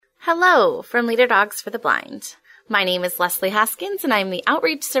Hello from Leader Dogs for the Blind. My name is Leslie Haskins, and I'm the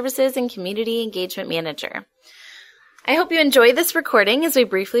Outreach Services and Community Engagement Manager. I hope you enjoy this recording as we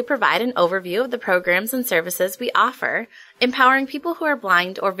briefly provide an overview of the programs and services we offer, empowering people who are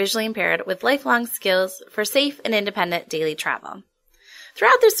blind or visually impaired with lifelong skills for safe and independent daily travel.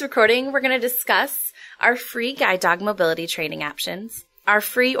 Throughout this recording, we're going to discuss our free guide dog mobility training options, our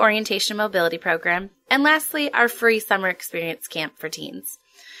free orientation mobility program, and lastly, our free summer experience camp for teens.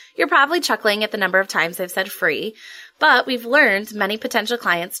 You're probably chuckling at the number of times I've said free, but we've learned many potential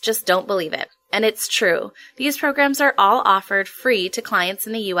clients just don't believe it. And it's true. These programs are all offered free to clients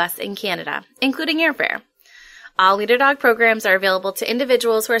in the U.S. and Canada, including airfare. All Leader Dog programs are available to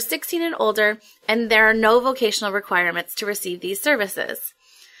individuals who are 16 and older, and there are no vocational requirements to receive these services.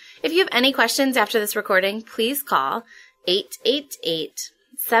 If you have any questions after this recording, please call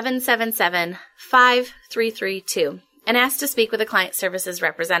 888-777-5332 and ask to speak with a client services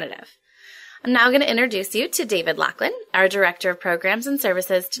representative. I'm now going to introduce you to David Lachlan, our Director of Programs and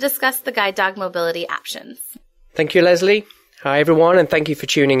Services, to discuss the guide dog mobility options. Thank you, Leslie. Hi, everyone, and thank you for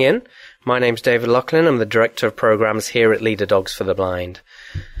tuning in. My name's David Lachlan. I'm the Director of Programs here at Leader Dogs for the Blind.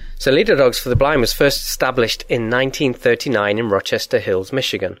 So Leader Dogs for the Blind was first established in 1939 in Rochester Hills,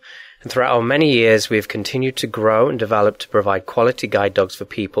 Michigan. And throughout our many years, we have continued to grow and develop to provide quality guide dogs for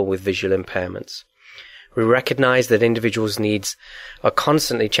people with visual impairments. We recognize that individuals' needs are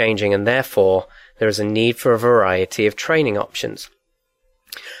constantly changing, and therefore there is a need for a variety of training options.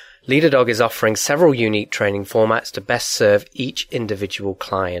 Leader Dog is offering several unique training formats to best serve each individual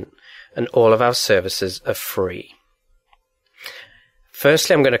client, and all of our services are free.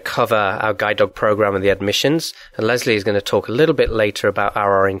 Firstly, I'm going to cover our guide dog program and the admissions, and Leslie is going to talk a little bit later about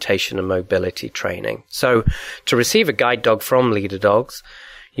our orientation and mobility training. So, to receive a guide dog from Leader Dogs,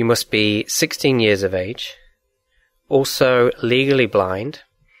 you must be 16 years of age, also legally blind.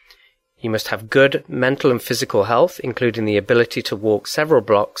 You must have good mental and physical health, including the ability to walk several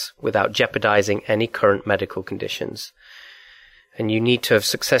blocks without jeopardizing any current medical conditions. And you need to have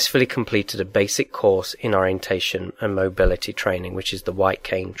successfully completed a basic course in orientation and mobility training, which is the white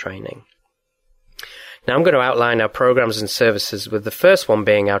cane training. Now I'm going to outline our programs and services, with the first one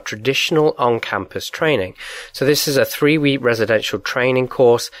being our traditional on-campus training. So this is a 3-week residential training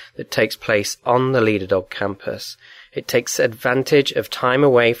course that takes place on the Leader Dog campus. It takes advantage of time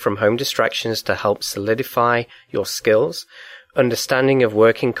away from home distractions to help solidify your skills, understanding of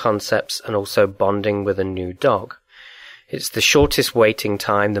working concepts, and also bonding with a new dog. It's the shortest waiting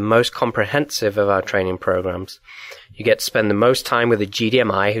time, the most comprehensive of our training programs. You get to spend the most time with a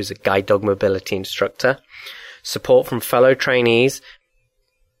GDMI, who's a guide dog mobility instructor, support from fellow trainees,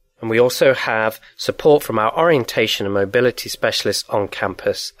 and we also have support from our orientation and mobility specialists on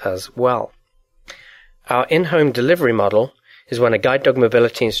campus as well. Our in-home delivery model is when a guide dog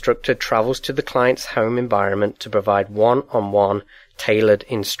mobility instructor travels to the client's home environment to provide one-on-one tailored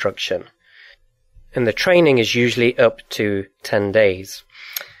instruction. And the training is usually up to 10 days.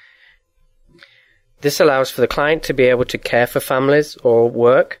 This allows for the client to be able to care for families or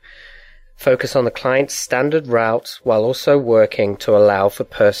work, focus on the client's standard routes while also working to allow for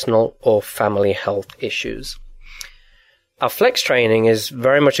personal or family health issues. Our flex training is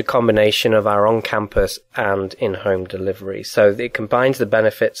very much a combination of our on-campus and in-home delivery, so it combines the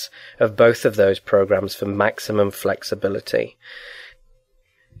benefits of both of those programs for maximum flexibility.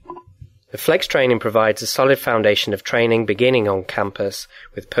 The flex training provides a solid foundation of training beginning on campus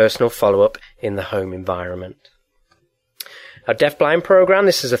with personal follow-up in the home environment. Our deaf-blind program,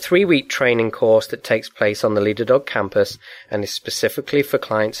 this is a 3-week training course that takes place on the Leader Dog campus and is specifically for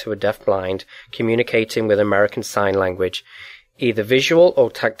clients who are deaf-blind, communicating with American Sign Language, either visual or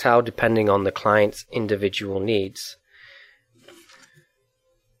tactile depending on the client's individual needs.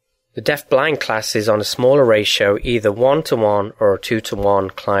 The deaf-blind class is on a smaller ratio, either 1-to-1 or a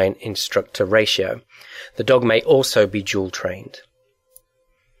 2-to-1 client-instructor ratio. The dog may also be dual-trained.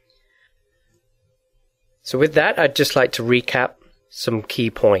 So with that, I'd just like to recap some key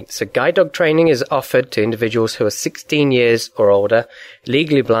points. So guide dog training is offered to individuals who are 16 years or older,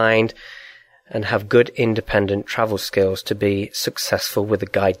 legally blind, and have good independent travel skills to be successful with a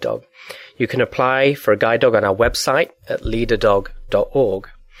guide dog. You can apply for a guide dog on our website at leaderdog.org.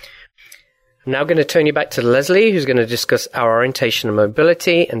 I'm now going to turn you back to Leslie, who's going to discuss our orientation and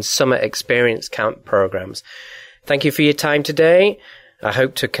mobility and summer experience camp programs. Thank you for your time today. I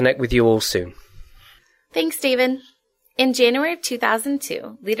hope to connect with you all soon. Thanks, David. In January of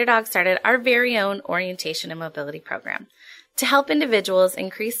 2002, Leader Dog started our very own orientation and mobility program to help individuals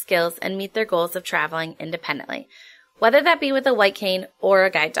increase skills and meet their goals of traveling independently, whether that be with a white cane or a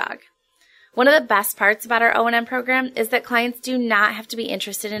guide dog. One of the best parts about our O&M program is that clients do not have to be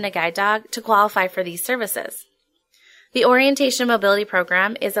interested in a guide dog to qualify for these services. The Orientation and Mobility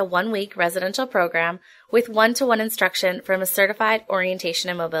Program is a 1-week residential program with one-to-one instruction from a certified orientation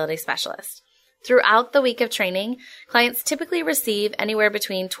and mobility specialist. Throughout the week of training, clients typically receive anywhere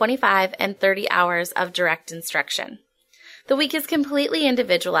between 25 and 30 hours of direct instruction. The week is completely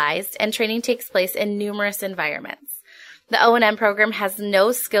individualized and training takes place in numerous environments. The O&M program has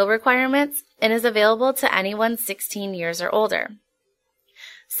no skill requirements and is available to anyone 16 years or older.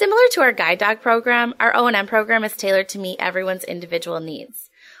 Similar to our guide dog program, our O&M program is tailored to meet everyone's individual needs.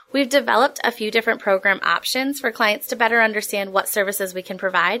 We've developed a few different program options for clients to better understand what services we can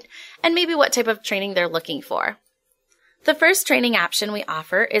provide and maybe what type of training they're looking for. The first training option we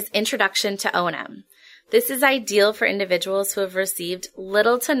offer is Introduction to O&M. This is ideal for individuals who have received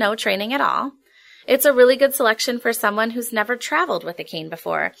little to no training at all. It's a really good selection for someone who's never traveled with a cane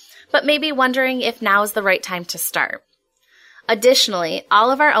before, but may be wondering if now is the right time to start. Additionally,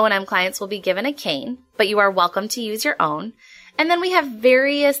 all of our O&M clients will be given a cane, but you are welcome to use your own. And then we have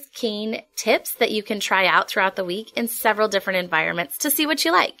various cane tips that you can try out throughout the week in several different environments to see what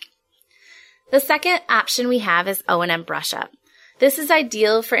you like. The second option we have is O&M Brush Up. This is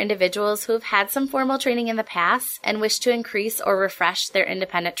ideal for individuals who have had some formal training in the past and wish to increase or refresh their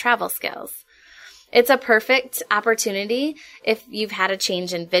independent travel skills. It's a perfect opportunity if you've had a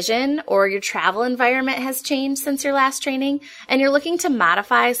change in vision or your travel environment has changed since your last training and you're looking to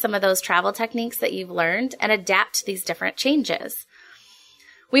modify some of those travel techniques that you've learned and adapt to these different changes.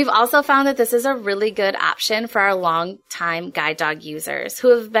 We've also found that this is a really good option for our long-time guide dog users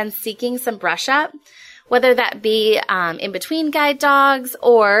who have been seeking some brush up, whether that be in between guide dogs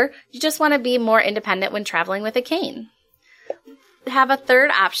or you just want to be more independent when traveling with a cane. Have a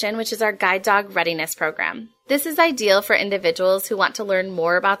third option, which is our Guide Dog Readiness Program. This is ideal for individuals who want to learn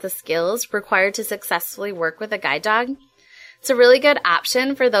more about the skills required to successfully work with a guide dog. It's a really good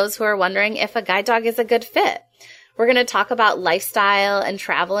option for those who are wondering if a guide dog is a good fit. We're going to talk about lifestyle and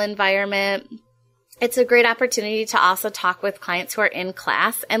travel environment. It's a great opportunity to also talk with clients who are in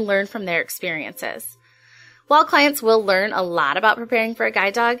class and learn from their experiences. While clients will learn a lot about preparing for a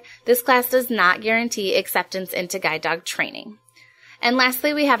guide dog, this class does not guarantee acceptance into guide dog training. And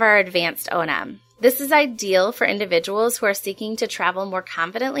lastly, we have our Advanced O&M. This is ideal for individuals who are seeking to travel more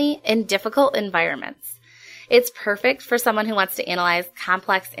confidently in difficult environments. It's perfect for someone who wants to analyze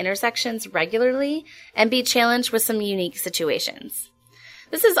complex intersections regularly and be challenged with some unique situations.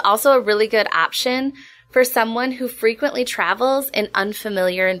 This is also a really good option for someone who frequently travels in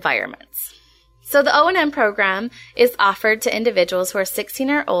unfamiliar environments. So the O&M program is offered to individuals who are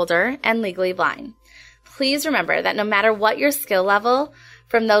 16 or older and legally blind. Please remember that no matter what your skill level,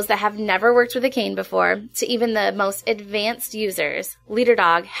 from those that have never worked with a cane before to even the most advanced users, Leader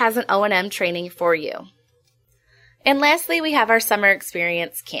Dog has an O&M training for you. And lastly, we have our Summer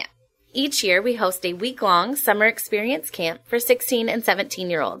Experience Camp. Each year, we host a week-long Summer Experience Camp for 16 and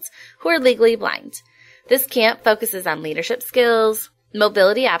 17-year-olds who are legally blind. This camp focuses on leadership skills,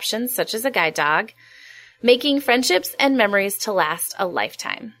 mobility options such as a guide dog, making friendships and memories to last a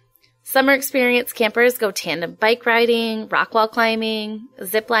lifetime. Summer Experience campers go tandem bike riding, rock wall climbing,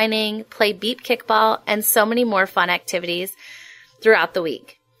 zip lining, play beep kickball, and so many more fun activities throughout the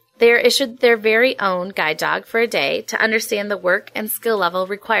week. They are issued their very own guide dog for a day to understand the work and skill level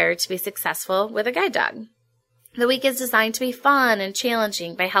required to be successful with a guide dog. The week is designed to be fun and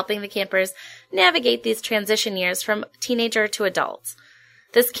challenging by helping the campers navigate these transition years from teenager to adult.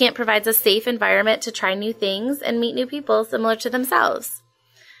 This camp provides a safe environment to try new things and meet new people similar to themselves.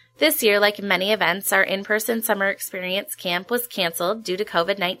 This year, like many events, our in-person Summer Experience Camp was canceled due to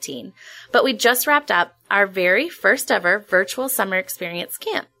COVID-19, but we just wrapped up our very first ever virtual Summer Experience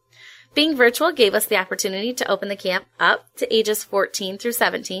Camp. Being virtual gave us the opportunity to open the camp up to ages 14 through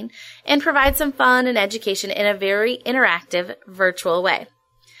 17 and provide some fun and education in a very interactive virtual way.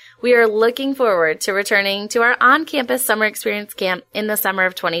 We are looking forward to returning to our on-campus Summer Experience Camp in the summer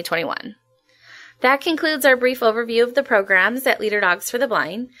of 2021. That concludes our brief overview of the programs at Leader Dogs for the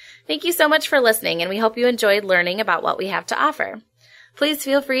Blind. Thank you so much for listening, and we hope you enjoyed learning about what we have to offer. Please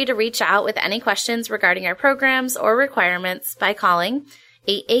feel free to reach out with any questions regarding our programs or requirements by calling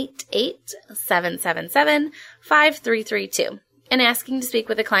 888-777-5332 and asking to speak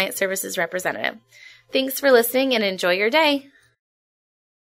with a client services representative. Thanks for listening and enjoy your day.